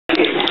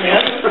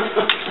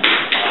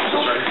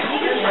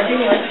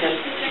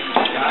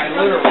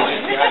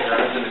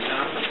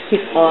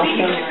He's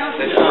awesome.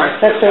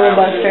 That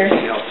filibuster.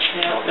 Did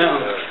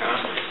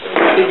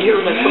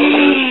you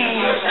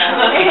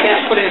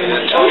put it in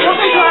the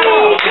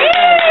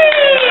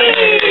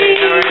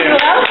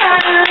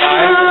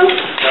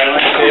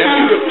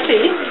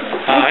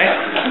Hi.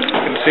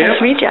 Good to see you. Nice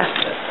to meet you.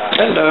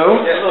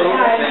 Hello.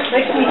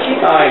 Nice to meet you.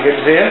 Hi, good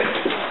to see you.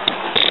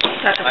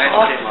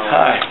 Hi.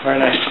 Hi, very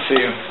nice to see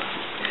you.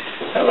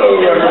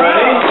 Hello,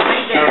 everybody.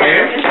 How are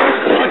you?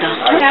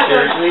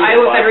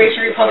 Iowa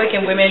Federation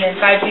Republican Women and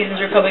Five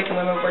Seasons Republican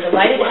Women. We're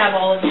delighted to have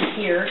all of you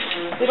here.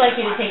 We'd like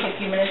you to take a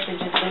few minutes to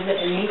just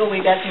visit and mingle.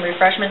 We've got some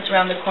refreshments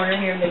around the corner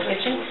here in the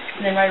kitchen,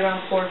 and then right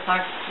around 4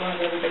 o'clock, we'll have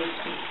everybody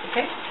speak.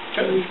 Okay?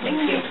 Thank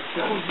you.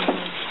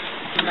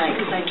 Right,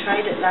 because I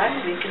tried it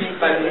last week and it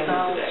was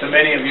all... So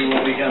many of you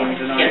will be coming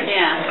tonight.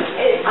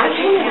 Yeah. I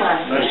came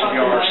last week. Most of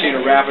you are Cedar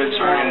Rapids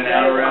or in and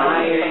out around.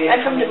 I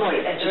come to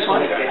Moy. It's a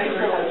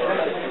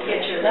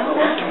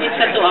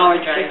 2-hour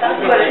drive. We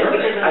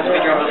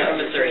drove up from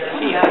Missouri to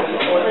see you.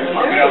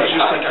 I was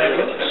just thinking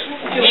of this.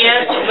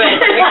 Yes, but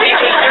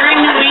during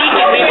the week,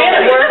 and we get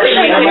to work,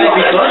 and we do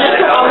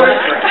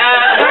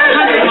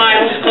 100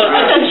 miles close.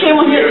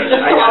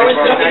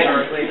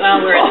 Well,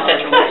 we're in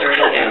central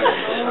Missouri, yeah.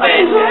 But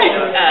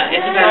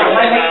it's about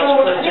 100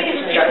 miles closer to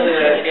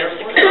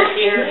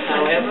here.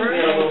 However,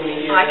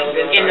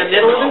 in the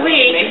middle of the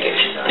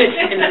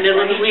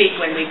week,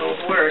 when we both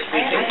work,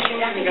 we can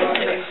go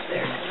to there.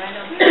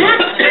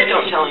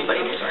 Don't tell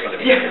anybody we're sorry to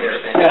be there.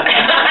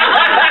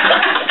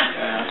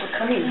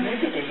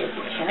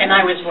 And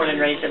I was born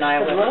and raised in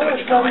Iowa, so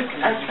it's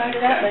I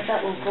started out and I thought,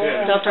 well, go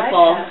around. Dr.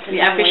 Paul,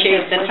 we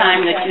appreciate the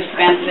time that you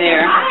spent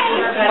there.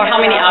 For how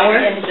many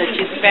hours that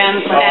you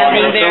spent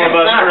standing there?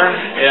 Filibuster,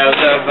 yeah, it was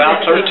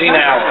about 13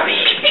 hours.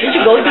 Did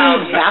you go to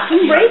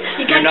bathroom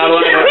breaks? You're not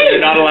allowed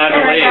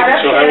to leave,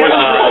 so that was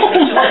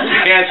you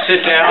can't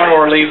sit down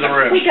or leave the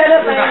room.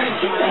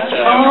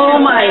 Oh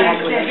my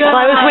God.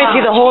 Well, I was with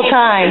you the whole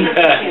time.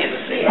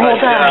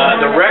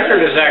 The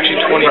record is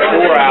actually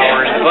 24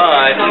 hours,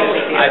 but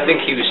I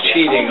think he was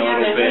cheating a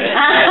little bit.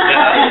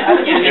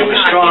 And, it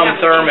was Strom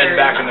Thurmond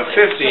back in the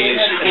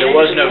 50s, and there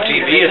was no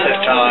TV at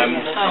that time.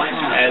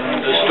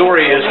 And the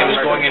story is he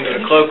was going into the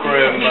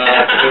cloakroom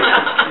to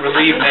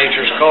relieve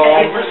nature's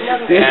call,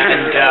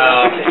 and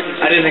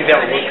I didn't think that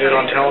would look good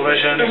on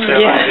television, so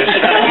I just...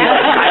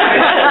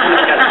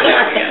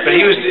 But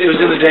it was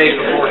in the days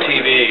before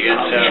TV, and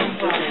so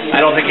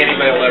I don't think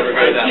anybody will ever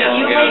go that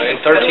long ago.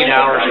 And 13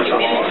 hours is a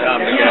long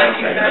time to go.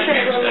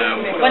 So,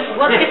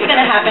 What is going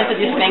to happen to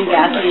this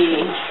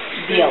Benghazi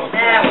deal?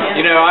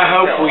 you know, I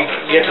hope we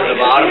get to the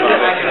bottom of it.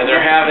 You know,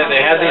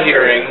 they had the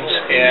hearings,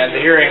 and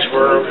the hearings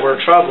were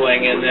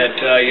troubling in that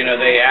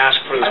they asked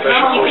for the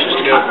special forces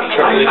to go from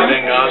Tripoli to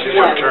Benghazi. They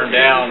were turned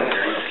down.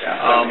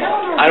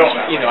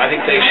 I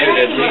think they should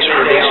at least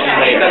release who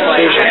made the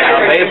decision. Now,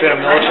 it may have been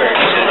a military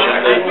decision.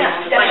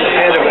 The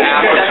head of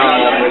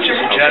AFRICOM, which is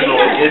a general,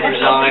 did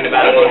resign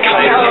about a month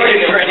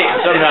later.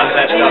 Sometimes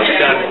that stuff's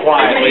done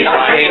quietly, so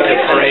I hate to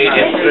parade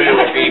him through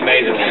if he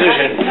made the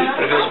decision.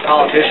 But if it was a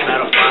politician, I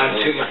don't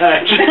mind too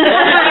much.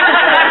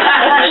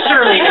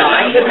 Surely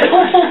not.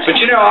 But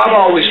I've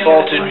always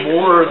faulted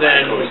more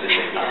than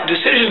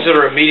decisions that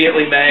are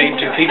immediately made.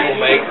 Do people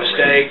make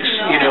mistakes,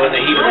 in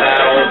the heat of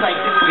battle?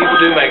 People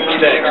do make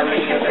mistakes.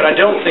 But I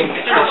don't think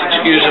it's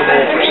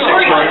excusable for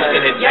 6 months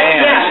in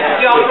advance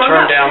to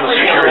turn down the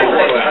security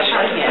request.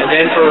 And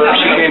then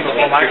she came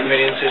before my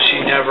committee and said she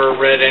never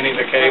read any of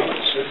the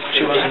cables.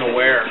 She wasn't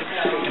aware.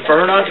 And for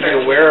her not to be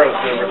aware of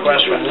the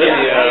request from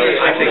Libya,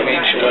 I think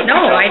means she wasn't.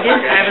 No, I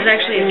didn't. I was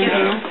actually in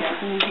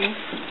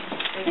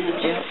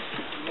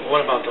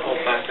What about the whole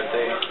fact that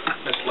they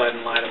misled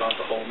and lied about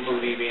the whole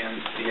movie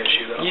being the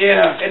issue, though?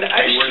 Yeah, and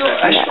I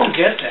still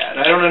get that.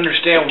 I don't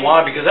understand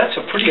why, because that's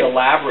a pretty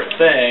elaborate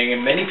thing,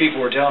 and many people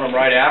were telling them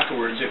right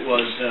afterwards it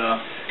was,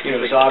 it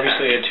was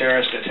obviously a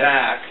terrorist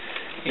attack,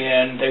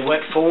 and they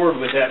went forward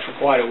with that for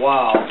quite a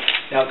while.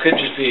 Now, it could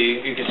just be,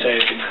 you could say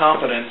it's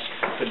incompetence,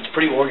 but it's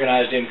pretty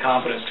organized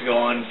incompetence to go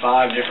on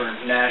 5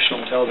 different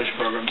national television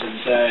programs and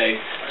say,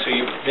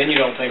 then you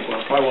don't think, well,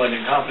 it probably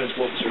wasn't incompetence,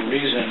 what was the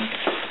reason?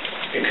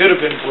 It could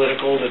have been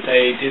political, that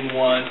they didn't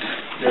want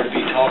there to be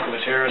talk of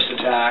a terrorist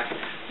attack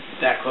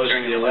that close to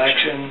the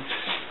election.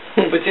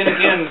 But then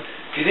again,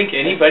 do you think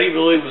anybody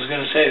really was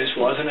going to say this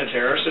wasn't a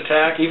terrorist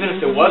attack? Even if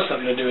there was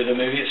something to do with the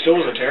movie, it still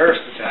was a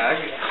terrorist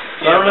attack.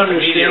 Yeah, I don't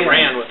understand. The media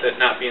ran with it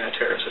not being a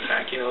terrorist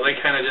attack. They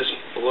kind of just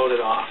blowed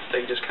it off.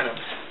 They just kind of...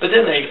 But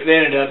then they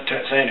ended up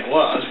saying it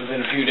was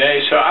within a few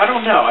days. So I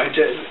don't know.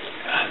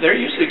 They're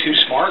usually too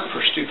smart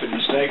for stupid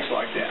mistakes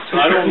like that. So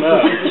I don't know.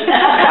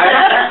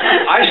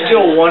 I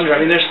still wonder.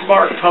 I mean, they're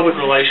smart public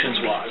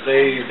relations-wise.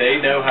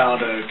 They know how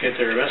to get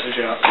their message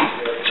out.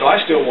 So I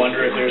still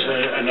wonder if there's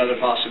another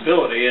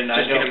possibility. And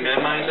just to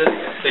minimize it.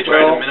 They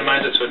tried to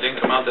minimize it so it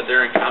didn't come out that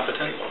they're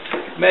incompetent.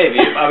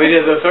 Maybe. I mean,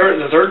 the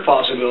third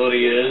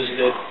possibility is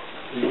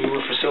that we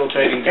were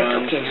facilitating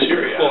guns in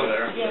Syria over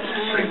there,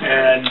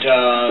 and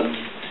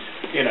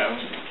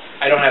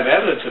I don't have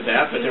evidence of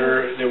that, but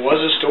there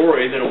was a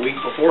story that a week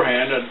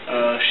beforehand,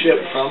 a ship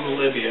from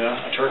Libya,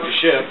 a Turkish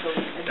ship,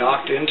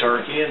 docked in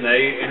Turkey, and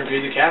they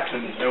interviewed the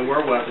captain. There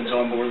were weapons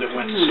on board that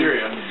went to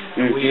Syria.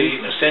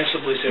 We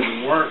ostensibly said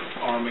we weren't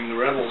arming the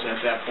rebels at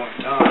that point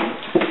in time.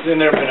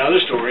 Then there have been other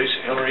stories,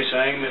 Hillary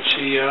saying that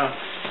she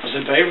was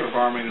in favor of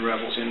arming the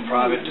rebels in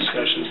private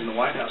discussions in the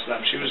White House.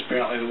 She was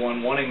apparently the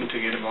one wanting to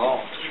get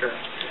involved. Sure.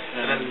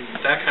 And then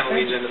that kind of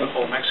leads into the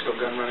whole Mexico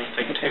gun running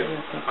thing, too.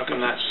 How come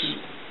that's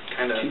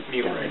kind of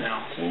mute right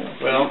now?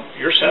 Well,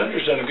 your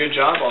senator's done a good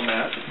job on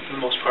that. For the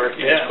most part,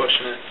 he's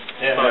pushing it.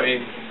 Yeah, but I mean,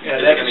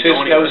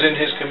 that was in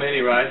his committee,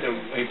 right? That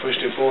he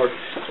pushed it forward.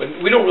 But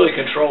we don't really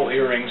control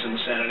hearings in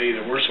the Senate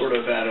either. We're sort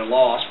of at a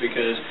loss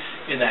because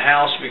in the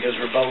House, because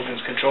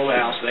Republicans control the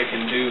House, they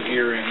can do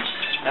hearings.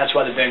 That's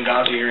why the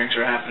Benghazi hearings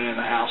are happening in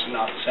the House and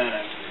not the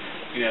Senate.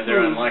 You know,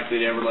 they're unlikely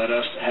to ever let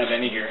us have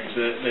any hearings.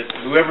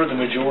 Whoever the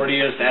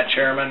majority is, that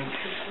chairman,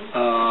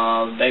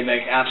 they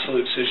make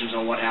absolute decisions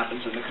on what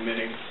happens in the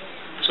committee.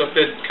 So if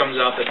it comes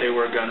out that they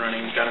were gun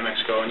running down in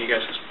Mexico, and you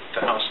guys,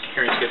 the House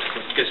hearings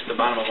gets to the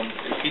bottom of them,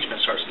 impeachment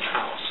starts in the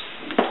House,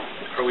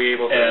 are we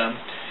able to?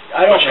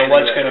 I don't know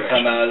what's going to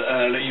come out.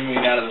 You mean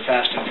out of the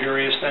Fast and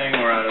Furious thing,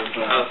 or out of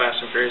the Fast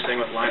and Furious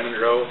thing with lying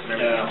under oath and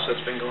everything else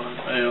that's been going on?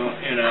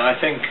 I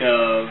think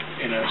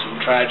some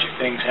tragic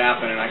things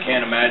happen, and I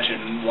can't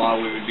imagine why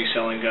we would be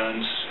selling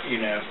guns,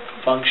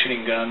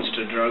 functioning guns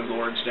to drug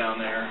lords down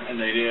there, and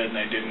they did, and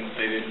they didn't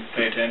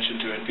pay attention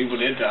to it. People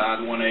did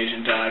die. One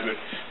Asian died, but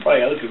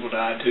probably other people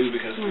died too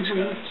because of these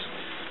guns.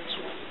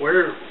 So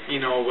where,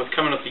 with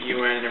coming up the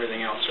UN and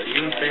everything else, are you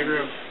in favor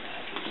of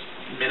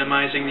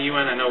minimizing the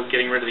UN? I know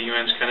getting rid of the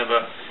UN is kind of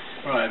a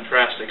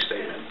drastic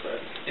statement, but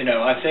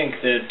I think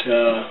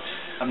that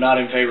I'm not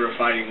in favor of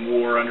fighting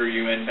war under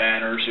UN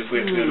banners. If we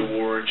have to go to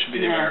war, it should be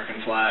the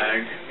American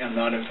flag. I'm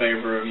not in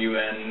favor of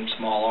UN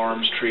small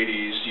arms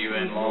treaties,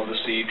 UN Law of the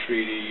Sea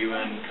Treaty,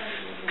 UN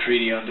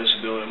Treaty on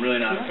Disability. I'm really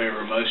not in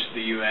favor of most of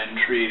the UN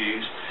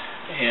treaties,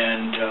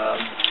 and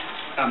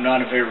I'm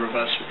not in favor of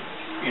us,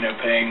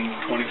 paying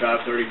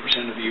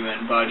 25–30% of the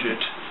UN budget.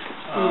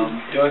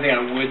 The only thing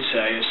I would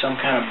say is some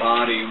kind of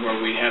body where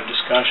we have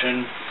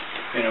discussion,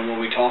 where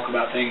we talk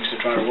about things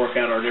to try to work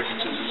out our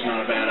differences is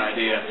not a bad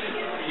idea.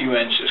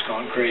 UN's just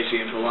gone crazy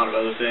into a lot of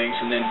other things,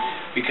 and then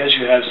because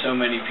you have so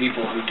many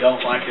people who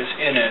don't like us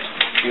in it,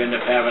 you end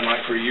up having,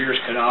 like for years,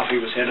 Gaddafi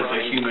was head of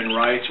the Human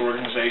Rights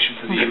Organization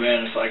for the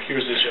UN. It's like,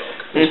 here's this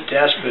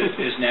despot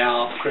is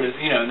now,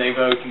 they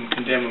vote and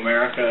condemn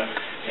America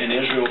and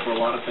Israel for a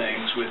lot of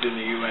things within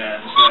the UN,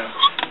 so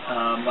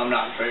I'm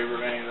not in favor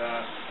of any of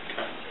that.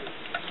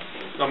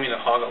 Don't mean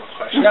to hog all the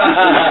questions.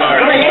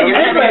 Sorry.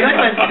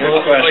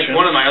 Like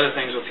one of my other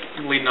things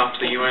leading off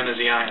to the UN is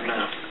the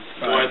IMF.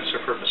 What's the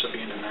purpose of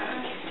being in that?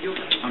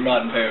 I'm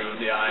not in favor of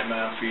the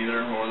IMF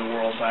either, or the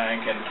World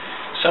Bank, and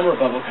some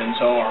Republicans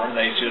are.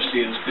 They just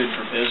see it as good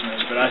for business,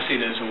 but I see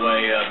it as a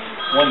way of,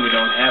 one, we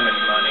don't have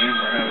any money, and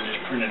we're having to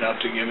just print it up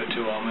to give it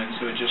to them, and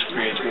so it just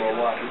creates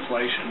worldwide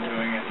inflation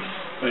doing it.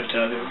 But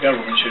the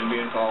government shouldn't be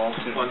involved.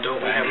 Well,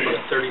 don't we have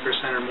about 30%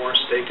 or more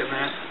stake in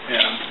that?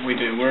 Yeah, we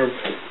do. We're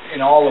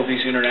in all of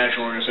these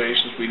international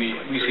organizations.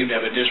 We seem to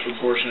have a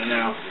disproportionate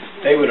now.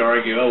 They would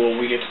argue, oh well,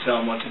 we get to tell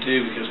them what to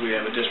do because we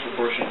have a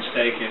disproportionate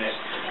stake in it.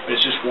 But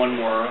it's just one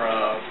more,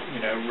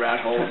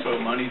 rat hole to throw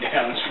money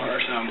down as far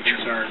as I'm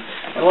concerned.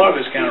 And a lot of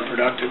it's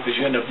counterproductive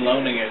because you end up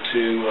loaning it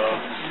to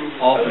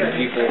often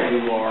people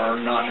who are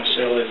not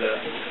necessarily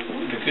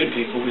the good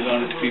people. We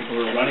loan it to people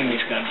who are running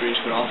these countries,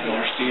 but often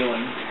they're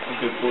stealing a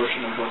good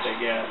portion of what they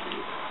get.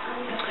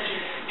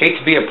 Hate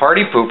to be a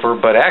party pooper,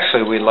 but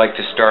actually we'd like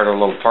to start a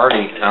little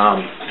party.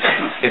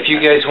 If you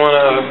guys want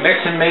to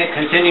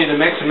continue to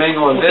mix and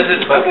mingle and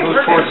visit, but move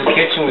towards the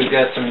kitchen, we've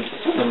got some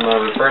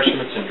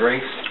refreshments and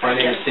drinks. My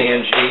name is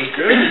Dan G.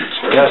 Good.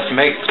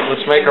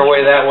 Let's make our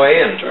way that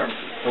way, and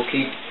we'll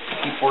keep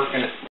working it.